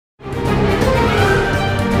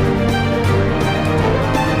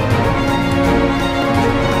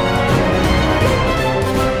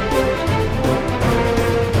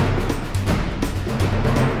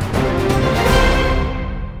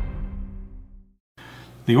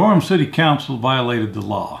The Orem City Council violated the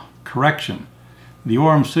law. Correction. The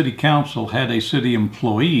Orem City Council had a city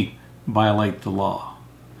employee violate the law.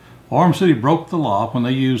 Orem City broke the law when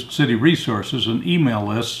they used city resources and email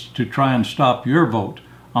lists to try and stop your vote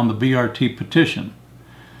on the BRT petition.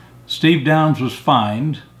 Steve Downs was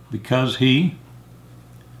fined because he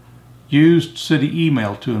used city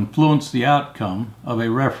email to influence the outcome of a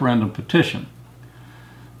referendum petition.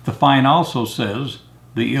 The fine also says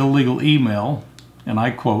the illegal email, and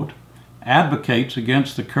I quote, advocates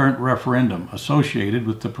against the current referendum associated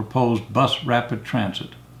with the proposed bus rapid transit.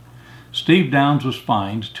 Steve Downs was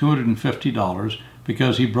fined $250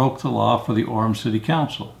 because he broke the law for the Orem City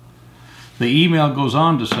Council. The email goes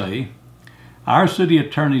on to say, our city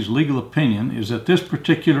attorney's legal opinion is that this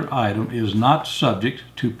particular item is not subject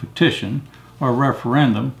to petition or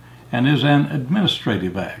referendum and is an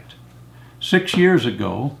administrative act. 6 years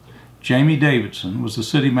ago, Jamie Davidson was the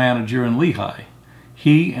city manager in Lehigh.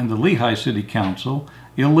 He and the Lehigh City Council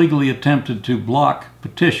illegally attempted to block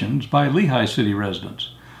petitions by Lehigh City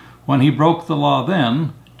residents. When he broke the law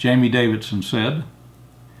then, Jamie Davidson said,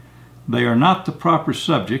 they are not the proper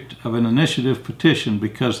subject of an initiative petition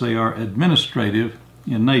because they are administrative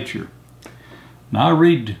in nature. Now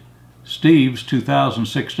read Steve's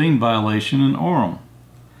 2016 violation in Orem.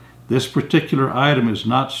 This particular item is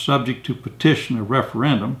not subject to petition or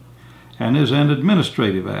referendum and is an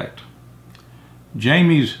administrative act.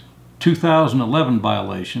 Jamie's 2011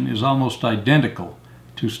 violation is almost identical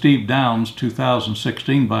to Steve Downs'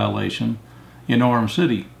 2016 violation in Orem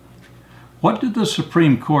City. What did the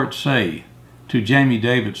Supreme Court say to Jamie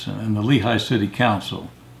Davidson and the Lehigh City Council?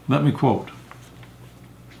 Let me quote.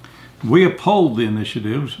 We uphold the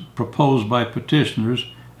initiatives proposed by petitioners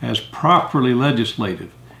as properly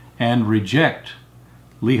legislative and reject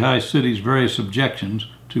Lehigh City's various objections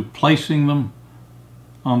to placing them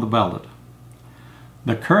on the ballot.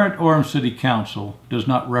 The current Orem City Council does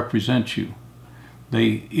not represent you.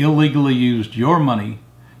 They illegally used your money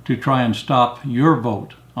to try and stop your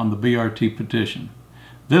vote on the BRT petition.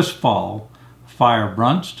 This fall, fire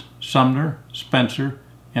Brunst, Sumner, Spencer,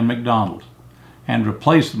 and McDonald, and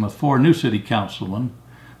replace them with 4 new city councilmen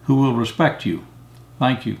who will respect you.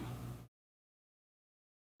 Thank you.